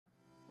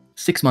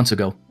6 months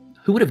ago,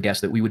 who would have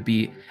guessed that we would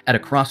be at a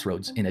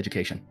crossroads in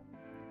education,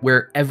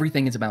 where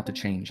everything is about to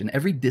change and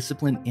every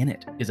discipline in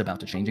it is about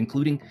to change,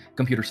 including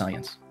computer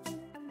science?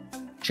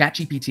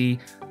 ChatGPT,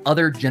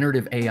 other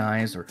generative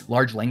AIs or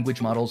large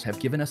language models have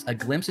given us a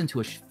glimpse into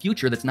a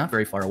future that's not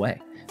very far away.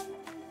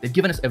 They've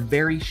given us a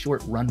very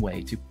short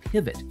runway to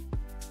pivot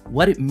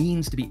what it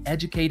means to be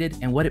educated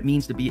and what it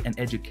means to be an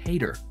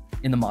educator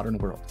in the modern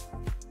world.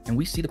 And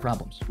we see the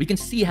problems. We can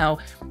see how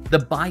the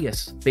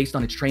bias based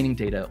on its training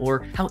data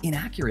or how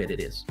inaccurate it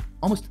is,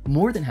 almost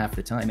more than half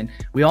the time. And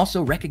we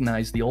also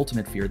recognize the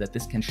ultimate fear that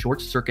this can short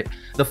circuit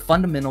the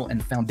fundamental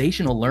and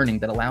foundational learning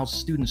that allows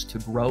students to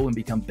grow and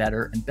become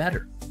better and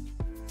better.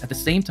 At the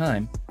same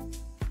time,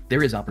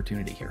 there is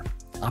opportunity here.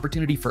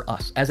 Opportunity for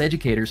us as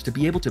educators to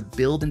be able to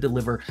build and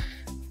deliver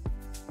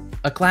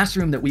a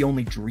classroom that we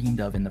only dreamed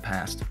of in the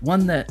past,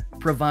 one that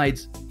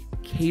provides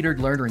catered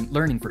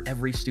learning for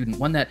every student,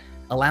 one that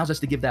allows us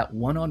to give that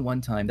one-on-one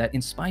time that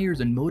inspires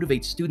and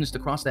motivates students to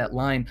cross that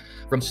line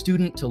from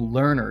student to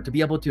learner, to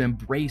be able to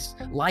embrace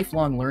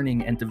lifelong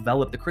learning and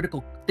develop the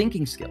critical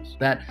thinking skills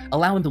that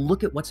allow them to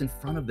look at what's in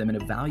front of them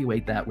and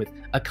evaluate that with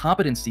a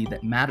competency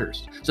that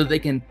matters so that they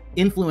can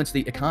influence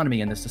the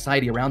economy and the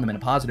society around them in a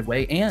positive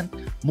way,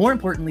 and more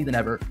importantly than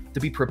ever,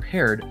 to be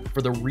prepared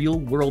for the real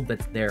world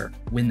that's there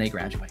when they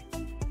graduate.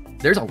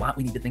 There's a lot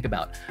we need to think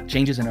about.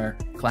 Changes in our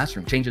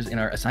classroom, changes in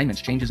our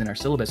assignments, changes in our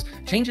syllabus,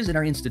 changes in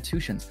our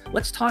institutions.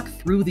 Let's talk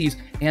through these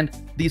and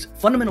these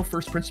fundamental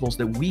first principles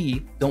that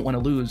we don't want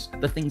to lose,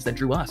 the things that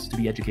drew us to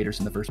be educators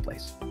in the first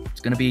place. It's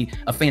going to be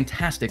a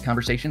fantastic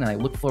conversation, and I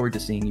look forward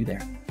to seeing you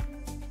there.